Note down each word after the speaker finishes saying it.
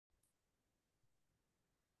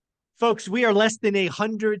Folks, we are less than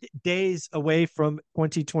 100 days away from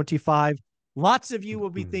 2025. Lots of you will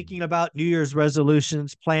be thinking about New Year's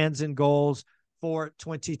resolutions, plans, and goals for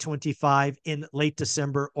 2025 in late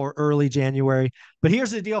December or early January. But here's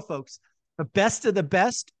the deal, folks. The best of the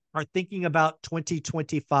best are thinking about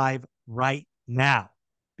 2025 right now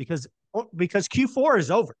because Q4 is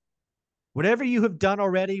over. Whatever you have done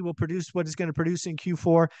already will produce what is going to produce in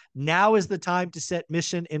Q4. Now is the time to set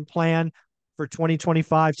mission and plan for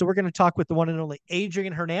 2025. So we're going to talk with the one and only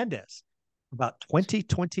Adrian Hernandez about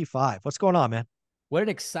 2025. What's going on, man? What an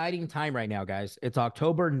exciting time right now, guys. It's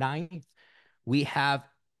October 9th. We have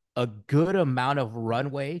a good amount of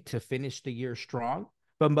runway to finish the year strong.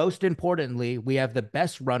 But most importantly, we have the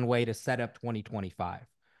best runway to set up 2025,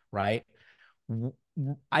 right?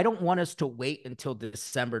 I don't want us to wait until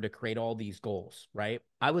December to create all these goals, right?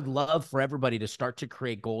 I would love for everybody to start to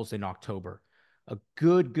create goals in October. A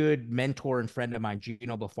good mentor and friend of mine,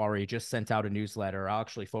 Gino Bafari, just sent out a newsletter. I'll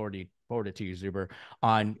actually forward it to you, Zuber,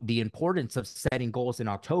 on the importance of setting goals in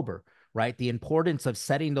October, right? The importance of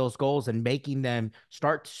setting those goals and making them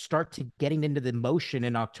start to getting into the motion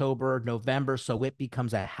in October, November, so it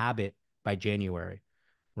becomes a habit by January,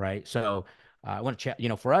 right? So I want to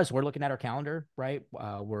chat, for us, we're looking at our calendar, right?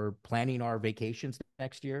 We're planning our vacations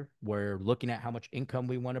next year. We're looking at how much income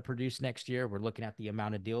we want to produce next year. We're looking at the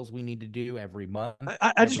amount of deals we need to do every month.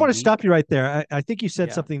 I just want to stop you right there. I think you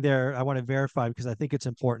said something there I want to verify because I think it's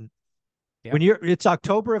important. Yeah. It's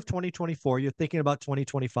October of 2024, you're thinking about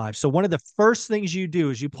 2025. So one of the first things you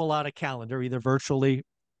do is you pull out a calendar, either virtually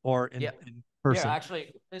or in person. Yeah,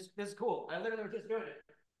 actually, this is cool. I literally was just doing it.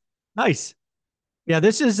 Nice. Yeah,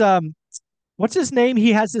 this is what's his name?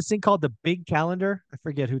 He has this thing called the Big Calendar. I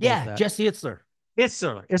forget who does that. Yeah, Jesse Itzler.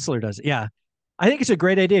 Itzler does it. Yeah. I think it's a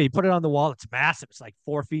great idea. You put it on the wall. It's massive. It's like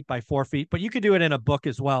 4 feet by 4 feet, but you could do it in a book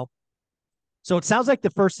as well. So it sounds like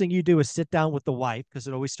the first thing you do is sit down with the wife, because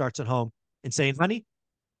it always starts at home, and saying, honey,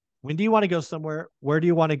 when do you want to go somewhere? Where do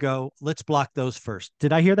you want to go? Let's block those first.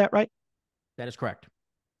 Did I hear that right? That is correct.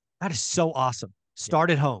 That is so awesome.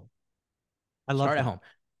 Start at home. I love Start at home.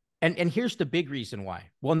 And here's the big reason why.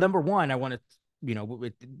 Well, number one, I want to,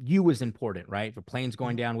 you is important, right? If a plane's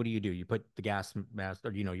going down, what do? You put the gas mask,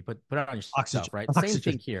 or, you put it on yourself, right? Oxygen. Same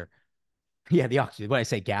thing here. Yeah, the oxygen. When I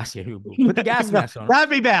say gas, put the gas mask on.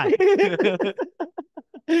 That'd be bad.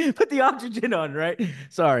 Put the oxygen on, right?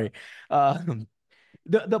 Sorry.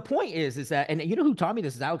 The point is that, and you know who taught me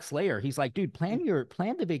this is Alex Slayer. He's like, dude, plan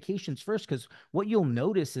the vacations first, because what you'll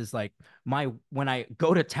notice is like when I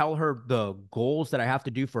go to tell her the goals that I have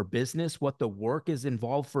to do for business, what the work is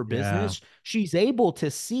involved for business, she's able to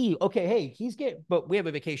see, okay, hey, but we have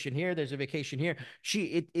a vacation here, there's a vacation here.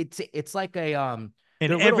 It's like a and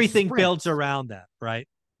everything builds around that, right?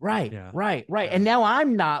 Right, yeah. right. Yeah. And now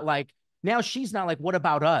I'm not like. Now she's not like, what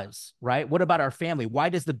about us, right? What about our family? Why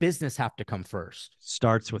does the business have to come first?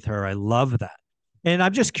 Starts with her. I love that. And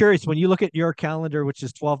I'm just curious, when you look at your calendar, which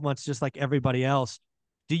is 12 months, just like everybody else,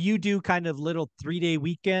 do you do kind of little 3-day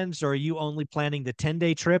weekends, or are you only planning the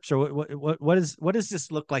 10-day trips, or what does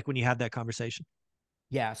this look like when you have that conversation?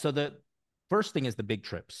 Yeah. So the first thing is the big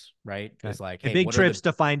trips, right? Okay. It's like, hey, big trips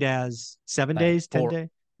defined as 7 days, 10 days.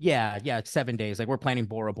 Yeah. It's 7 days. Like we're planning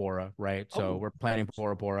Bora Bora, right? So we're planning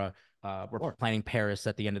Bora Bora. We're planning Paris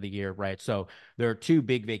at the end of the year, right? So there are 2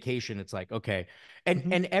 big vacations. It's like, okay.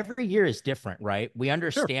 And every year is different, right? We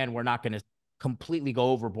understand we're not going to completely go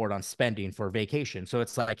overboard on spending for vacation. So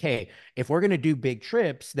it's like, hey, if we're going to do big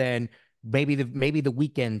trips, then maybe the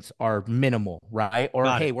weekends are minimal, right? Or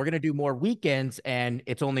hey, we're going to do more weekends and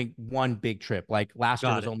it's only one big trip. Like last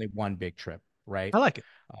year was only one big trip, right? I like it.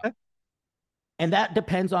 Okay. And that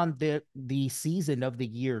depends on the season of the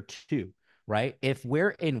year too. Right? If we're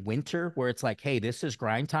in winter where it's like, hey, this is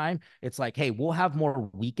grind time, it's like, hey, we'll have more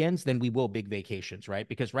weekends than we will big vacations, right?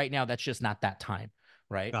 Because right now that's just not that time,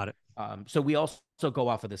 right? Got it. So we also go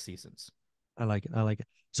off of the seasons. I like it.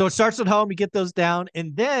 So it starts at home, you get those down,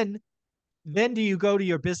 and then do you go to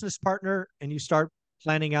your business partner and you start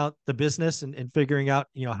planning out the business and figuring out,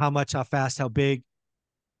 how much, how fast, how big,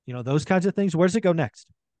 those kinds of things? Where does it go next?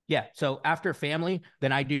 Yeah. So after family,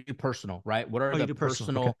 then I do personal, right? What are the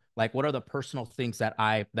personal, okay. Like, what are the personal things that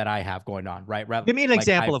I have going on, right? Give me an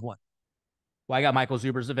example of one. Well, I got Michael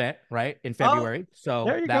Zuber's event, right, in February. So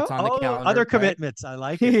that's on the calendar. Other commitments. Right? I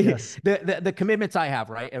like it. Yes. the commitments I have,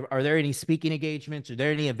 right? Are there any speaking engagements? Are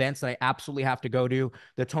there any events that I absolutely have to go to?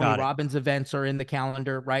 The Tony Robbins events are in the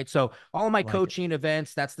calendar, right? So all of my coaching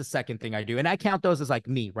events, that's the second thing I do. And I count those as like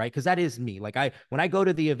me, right? Because that is me. Like when I go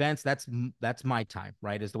to the events, that's my time,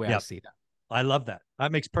 right? Is the way I see that. I love that.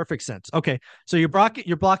 That makes perfect sense. Okay. So you're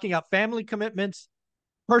blocking out family commitments,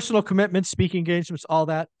 Personal commitments, speaking engagements, all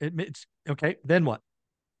that. It's okay. Then what?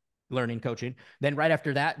 Learning, coaching. Then right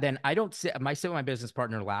after that, then I don't sit, I sit with my business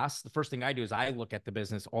partner last. The first thing I do is I look at the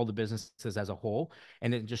business, all the businesses as a whole,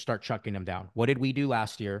 and then just start chucking them down. What did we do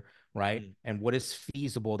last year? Right. Mm. And what is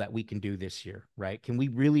feasible that we can do this year? Right. Can we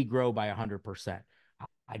really grow by 100%?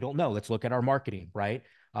 I don't know. Let's look at our marketing. Right.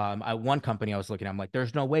 One company I was looking at, I'm like,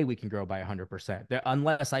 there's no way we can grow by 100%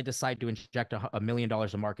 unless I decide to inject $1 million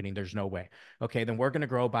of marketing. There's no way. Okay. Then we're going to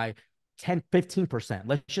grow by 10, 15%.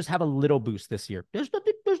 Let's just have a little boost this year. There's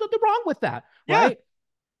nothing wrong with that. Yeah. Right.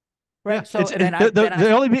 Yeah. Right. So and then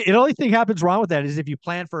The only thing happens wrong with that is if you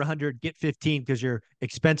plan for 100, get 15 because your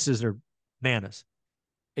expenses are bananas.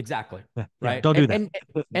 exactly. Yeah. Yeah. Right. Don't do that.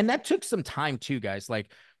 And that took some time too, guys.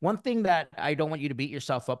 Like one thing that I don't want you to beat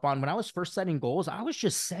yourself up on, when I was first setting goals, I was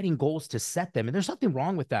just setting goals to set them. And there's nothing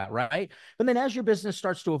wrong with that. Right. But then as your business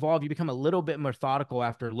starts to evolve, you become a little bit methodical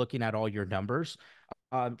after looking at all your numbers.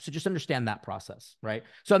 So just understand that process, right?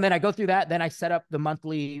 So and then I go through that. Then I set up the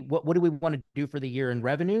monthly. What do we want to do for the year in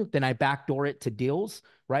revenue? Then I backdoor it to deals,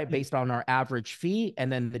 right, based on our average fee.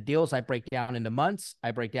 And then the deals I break down into months.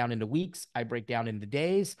 I break down into weeks. I break down into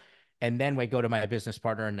days. And then we go to my business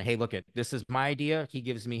partner and hey, look, this is my idea. He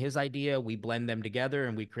gives me his idea. We blend them together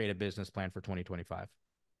and we create a business plan for 2025.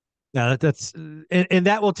 Yeah, that's and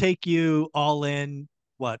that will take you all in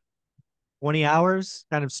what 20 hours,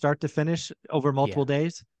 kind of start to finish over multiple Yeah,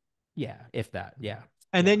 days. yeah, if that, yeah,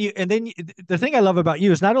 And yeah, the thing I love about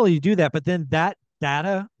you is not only you do that, but then that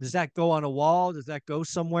data, does that go on a wall? Does that go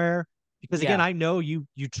somewhere? Because again, yeah. I know you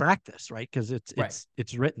track this, right? Because Right.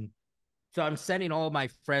 it's written. So I'm sending all of my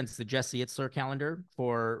friends the Jesse Itzler calendar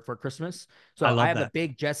for Christmas. I So I love have a that.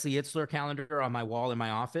 big Jesse Itzler calendar on my wall in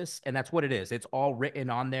my office, and that's what it is. It's all written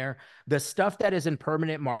on there. The stuff that is in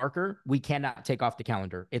permanent marker, we cannot take off the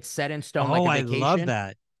calendar. It's set in stone Oh, like a I love vacation.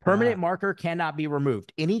 that. Permanent marker cannot be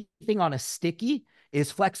removed. Anything on a sticky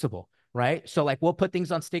is flexible, right? So like we'll put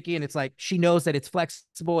things on sticky, and it's like she knows that it's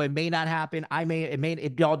flexible. It may not happen.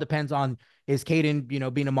 It all depends on is Caden,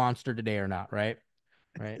 being a monster today or not, right?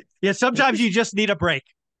 Right. Yeah, It's sometimes just you just need a break.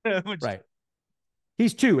 right.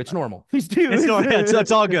 He's two. It's normal. He's two. It's no,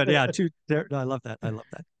 it's all good. Yeah, no, I love that. I love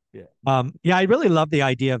that. Yeah. Yeah, I really love the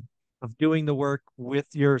idea of doing the work with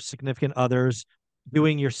your significant others,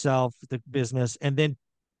 doing yourself the business, and then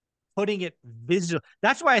putting it visual.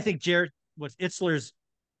 That's why I think Jared was Itzler's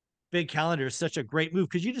big calendar is such a great move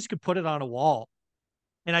because you just could put it on a wall.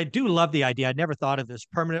 And I do love the idea. I never thought of this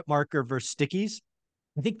permanent marker versus stickies.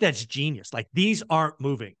 I think that's genius. Like these aren't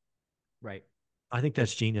moving. Right. I think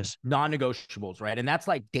that's genius. Non-negotiables, right? And that's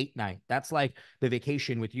like date night. That's like the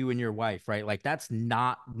vacation with you and your wife, right? Like that's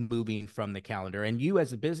not moving from the calendar. And you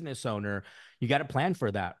as a business owner, you got to plan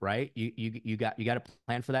for that, right? You got to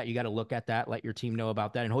plan for that. You got to look at that, let your team know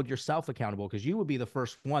about that, and hold yourself accountable because you would be the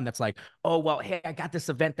first one that's like, oh well, hey, I got this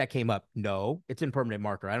event that came up. No, it's in permanent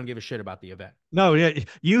marker. I don't give a shit about the event. No,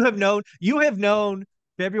 you have known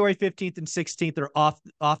February 15th and 16th are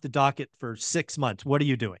off the docket for 6 months. What are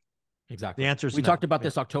you doing? The Exactly. answer is We no. talked about Yeah.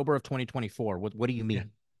 this October of 2024. What do you Yeah.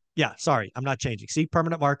 mean? Yeah. Sorry, I'm not changing. See,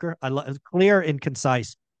 permanent marker. I love clear and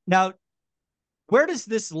concise. Now, where does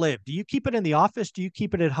this live? Do you keep it in the office? Do you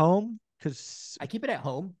keep it at home? Because I keep it at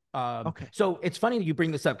home. okay. So it's funny that you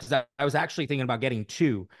bring this up because I was actually thinking about getting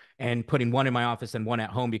two and putting one in my office and one at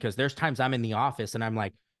home because there's times I'm in the office and I'm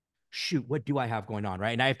like, shoot, what do I have going on?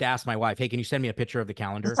 Right. And I have to ask my wife, hey, can you send me a picture of the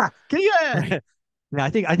calendar? Can you? Right. Yeah,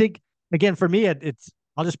 I think again for me it's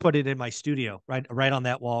I'll just put it in my studio right on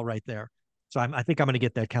that wall right there. So I think I'm going to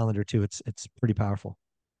get that calendar too. It's pretty powerful.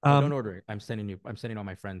 Well, don't Um. order it. I'm sending all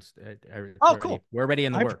my friends. It's Oh, already, cool. we're already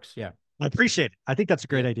in the I works. Yeah. I appreciate it. I think that's a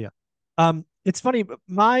great Yeah. idea. It's funny. But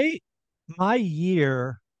my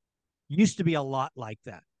year used to be a lot like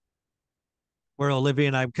that. Where Olivia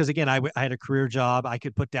and I, because again, I had a career job. I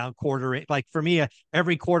could put down quarter in. Like for me,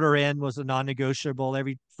 every quarter end was a non-negotiable.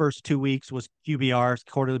 Every first 2 weeks was QBR,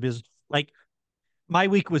 quarterly business. Like my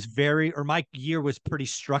week was my year was pretty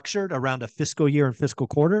structured around a fiscal year and fiscal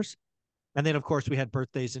quarters. And then, of course, we had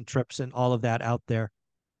birthdays and trips and all of that out there.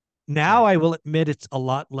 Now, Right. I will admit it's a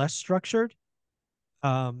lot less structured,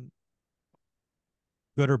 um,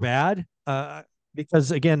 good or bad,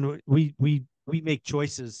 because again, we make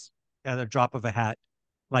choices at a drop of a hat.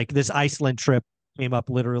 Like this Iceland trip came up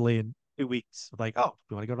literally in 2 weeks. Like, oh,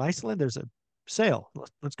 you want to go to Iceland? There's a sale.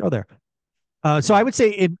 Let's go there. So I Yeah. would say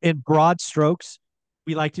in broad strokes,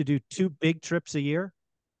 we like to do two big trips a year.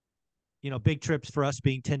 Big trips for us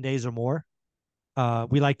being 10 days or more.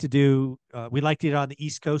 We like to get on the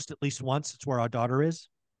East Coast at least once. It's where our daughter is.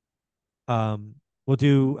 We'll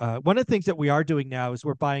do one of the things that we are doing now is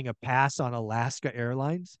we're buying a pass on Alaska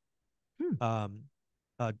Airlines. Hmm. Um,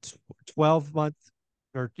 uh 12 month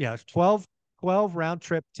or yeah 12 round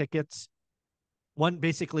trip tickets,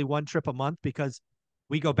 basically one trip a month, because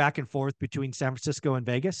we go back and forth between San Francisco and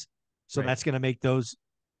Vegas. So Right. that's going to make those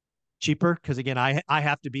cheaper, because again, I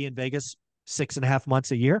have to be in Vegas 6.5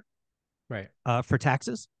 months a year Right. for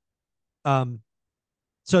taxes. Um,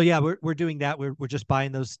 so yeah, we're doing that. We're just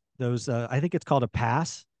buying those. I think it's called a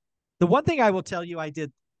pass. The one thing I will tell you I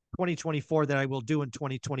did 2024 that I will do in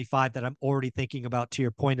 2025 that I'm already thinking about, to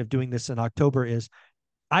your point of doing this in October, is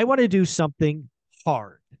I want to do something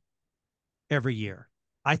hard every year.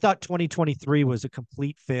 I thought 2023 was a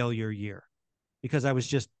complete failure year because I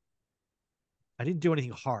didn't do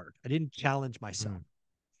anything hard. I didn't challenge myself.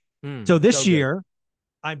 Mm. So So good. this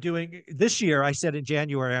year, I said in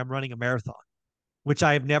January, I'm running a marathon, which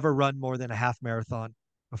I have never run more than a half marathon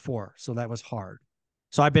before. So that was hard.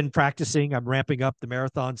 So I've been practicing. I'm ramping up the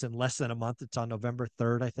marathons in less than a month. It's on November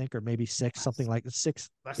 3rd, I think, or maybe 6th, something Let's like 6th.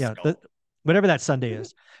 let's Yeah, go. whatever that Sunday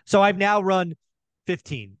is. So I've now run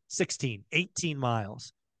 15, 16, 18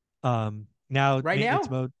 miles. Now Right maintenance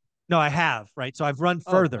now? mode. No, I have, right? So I've run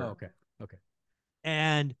Oh, further. okay. Okay.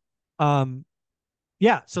 And um,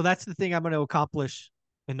 yeah, so that's the thing I'm going to accomplish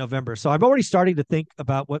in November. So I'm already starting to think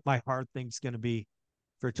about what my hard thing's going to be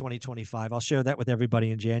for 2025. I'll share that with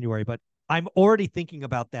everybody in January, but I'm already thinking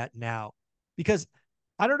about that now because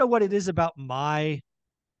I don't know what it is about my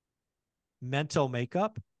mental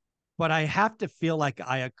makeup, but I have to feel like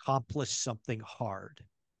I accomplished something hard.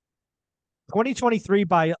 2023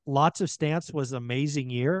 by lots of stance was an amazing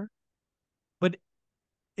year, but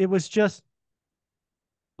it was just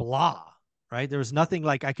blah, right? There was nothing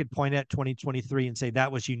like I could point at 2023 and say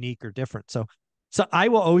that was unique or different. So I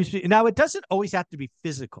will always be, now it doesn't always have to be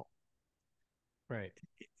physical. Right.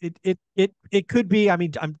 It could be, I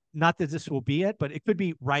mean, I'm not that this will be it, but it could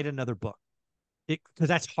be write another book. Because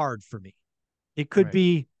that's hard for me. It could Right.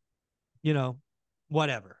 be, you know,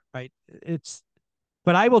 whatever, right?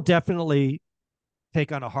 But I will definitely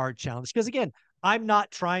take on a hard challenge because again, I'm not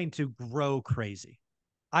trying to grow crazy.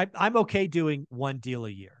 I'm okay doing one deal a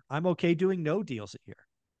year. I'm okay doing no deals a year.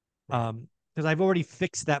 Right. Because I've already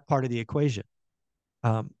fixed that part of the equation.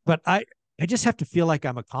 But I just have to feel like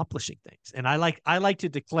I'm accomplishing things. And I like to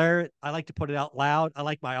declare it. I like to put it out loud. I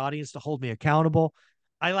like my audience to hold me accountable.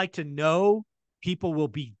 I like to know people will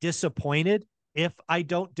be disappointed if I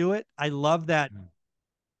don't do it. I love that Mm.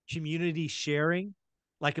 community sharing.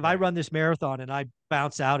 Like if I Right. run this marathon and I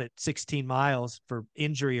bounce out at 16 miles for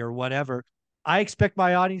injury or whatever, I expect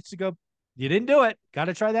my audience to go, you didn't do it. Got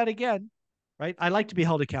to try that again. Right. I like to be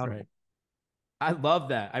held Right. accountable. I love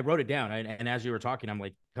that. I wrote it down. And as you were talking, I'm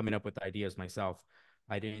like coming up with ideas myself.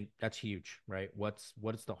 I didn't, that's huge, right? What's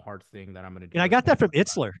the hard thing that I'm going to And do I in got that from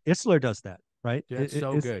 2025? Itzler. Itzler does that, right? Dude, that's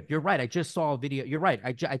so good. You're right. I just saw a video. You're right.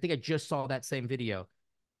 I think I just saw that same video.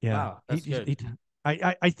 Yeah. Wow. That's good.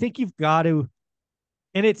 I think you've got to,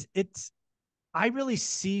 and I really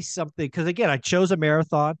see something because again, I chose a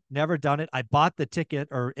marathon, never done it. I bought the ticket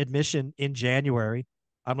or admission in January.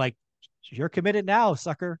 I'm like, you're committed now,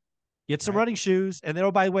 sucker. Get some Right. running shoes. And then,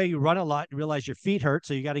 oh, by the way, you run a lot, you realize your feet hurt.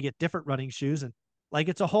 So you got to get different running shoes. And like,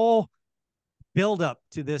 it's a whole build up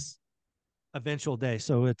to this eventual day.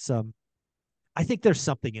 So I think there's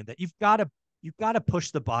something in that. You've got to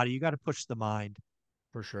push the body. You got to push the mind.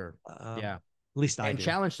 For sure. Um, Yeah. at least I And do.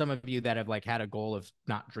 challenge some of you that have like had a goal of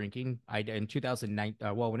not drinking. I in 2009,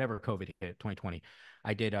 well, whenever COVID hit, 2020,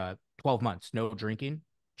 I did 12 months no drinking.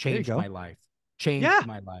 There you Changed go. my life. Yeah, Changed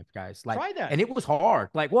my life, guys. Like, try that. and it was hard.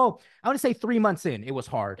 Like, well, I want to say 3 months in, it was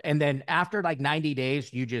hard, and then after like 90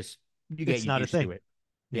 days, you get It's not a used to thing. it.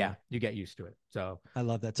 Yeah, Yeah, you get used to it. So I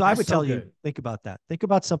love that. So I that's would so tell you, good. think about that. Think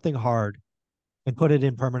about something hard and put it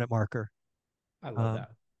in permanent marker. I love Um, that.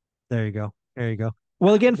 there you go. There you go.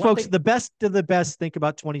 Well, again, One folks, thing, the best of the best. Think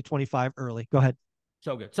about 2025 early. Go ahead.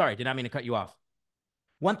 so good. Sorry, did not mean to cut you off.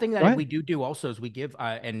 One thing Go that ahead. we do also is we give,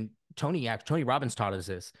 and Tony Robbins taught us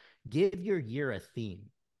this: give your year a theme.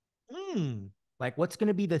 Hmm. Like, what's going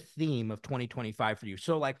to be the theme of 2025 for you?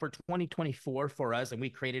 So, like for 2024 for us, and we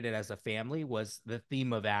created it as a family, was the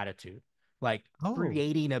theme of attitude. Like Oh,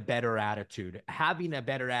 creating a better attitude, having a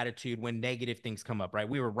better attitude when negative things come up, right?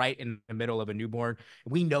 We were right in the middle of a newborn.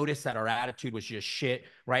 We noticed that our attitude was just shit,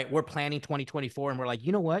 right? We're planning 2024 and we're like,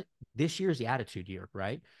 you know what? This year's the attitude year,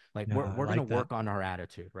 right? Like yeah, I we're gonna like that. work on our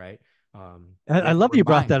attitude, right? I love you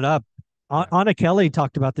brought Remind, that up. yeah, Anna Kelly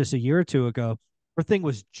talked about this a year or two ago. Her thing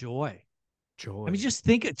was joy. I mean,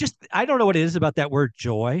 joy, just I don't know what it is about that word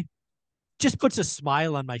joy. Just puts a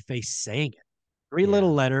smile on my face saying it. Three yeah,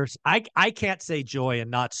 little letters. I can't say joy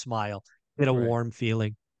and not smile. Get a right. warm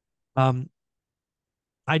feeling. Um,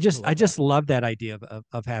 I I love that. just love that idea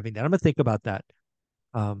of having that. I'm gonna think about that.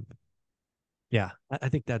 Um, yeah, I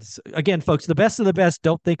think that's, again, folks, the best of the best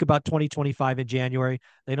don't think about 2025 in January.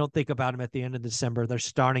 They don't think about them at the end of December. They're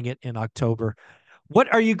starting it in October.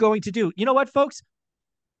 What are you going to do? You know what, folks?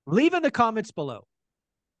 Leave in the comments below.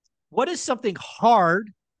 What is something hard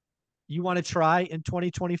you want to try in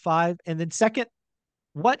 2025? And then, second,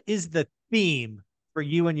 what is the theme for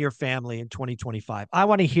you and your family in 2025? I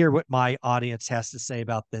want to hear what my audience has to say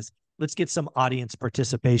about this. Let's get some audience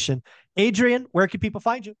participation. Adrian, where can people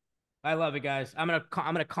find you? I love it, guys. I'm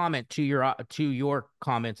gonna comment to your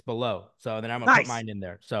comments below. So then I'm gonna put Nice. mine in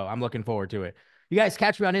there. So I'm looking forward to it. You guys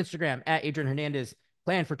catch me on Instagram at Adrian Hernandez.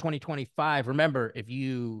 Plan for 2025. Remember, if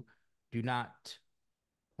you do not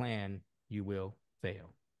plan, you will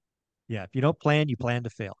fail. Yeah, if you don't plan, you plan to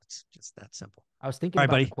fail. It's just that simple. I was thinking All right,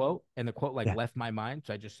 about the buddy. quote, and the quote like Yeah. left my mind,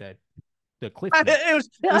 so I just said the Cliff Notes. It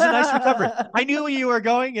was a nice recovery. I knew where you were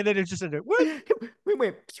going, and then it just ended. Whoop. We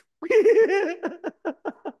went.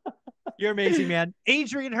 You're amazing, man.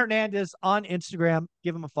 Adrian Hernandez on Instagram.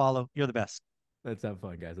 Give him a follow. You're the best. Let's have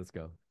fun, guys. Let's go.